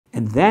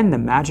And then the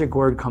magic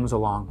word comes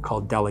along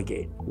called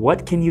delegate.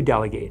 What can you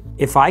delegate?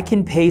 If I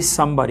can pay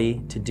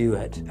somebody to do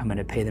it, I'm going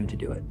to pay them to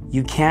do it.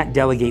 You can't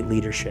delegate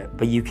leadership,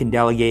 but you can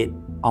delegate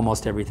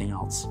almost everything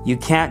else. You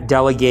can't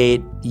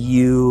delegate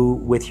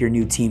you with your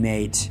new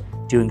teammate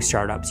doing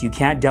startups. You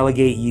can't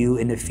delegate you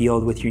in the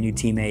field with your new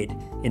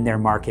teammate in their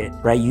market,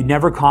 right? You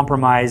never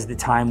compromise the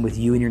time with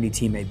you and your new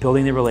teammate,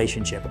 building the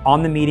relationship,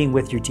 on the meeting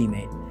with your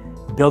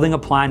teammate, building a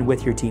plan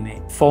with your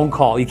teammate, phone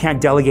call. You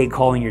can't delegate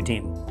calling your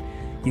team.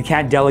 You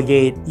can't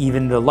delegate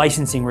even the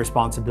licensing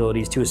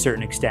responsibilities to a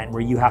certain extent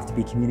where you have to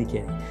be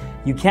communicating.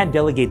 You can't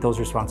delegate those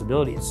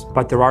responsibilities,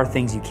 but there are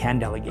things you can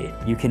delegate.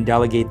 You can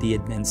delegate the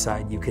admin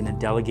side. You can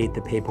delegate the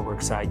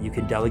paperwork side. You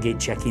can delegate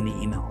checking the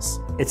emails.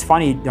 It's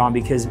funny, Don,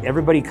 because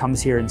everybody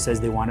comes here and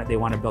says they want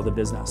to build a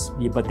business,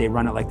 but they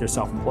run it like they're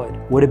self-employed.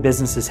 What do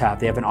businesses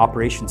have? They have an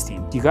operations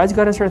team. You guys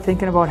got to start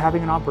thinking about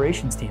having an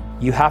operations team.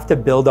 You have to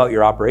build out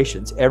your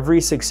operations. Every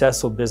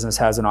successful business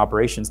has an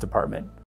operations department.